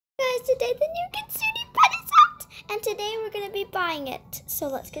because today the new Kitsune pet is out, and today we're gonna be buying it. So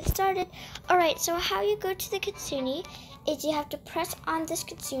let's get started. Alright, so how you go to the Kitsune is you have to press on this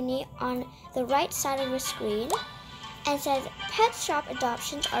Kitsune on the right side of your screen, and it says pet shop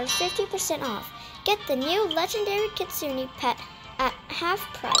adoptions are 50% off. Get the new legendary Kitsune pet at half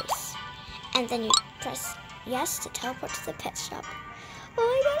price. And then you press yes to teleport to the pet shop. Oh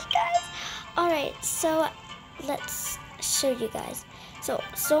my gosh, guys. Alright, so let's show you guys.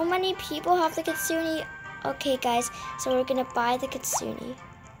 So many people have the Kitsune. Okay, guys, so we're gonna buy the Kitsune.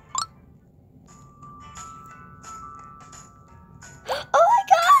 Oh my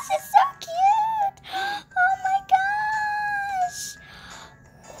gosh, it's so cute! Oh my gosh!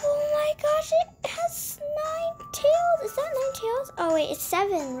 Oh my gosh, it has 9 tails. Is that 9 tails? Oh wait, it's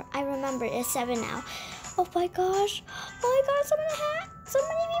 7. I remember it's 7 now. Oh my gosh! Oh my gosh, so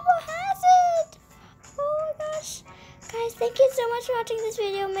many people has it! Oh my gosh! Guys, thank you so much for watching this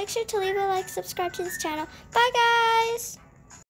video. Make sure to leave a like, subscribe to this channel. Bye, guys!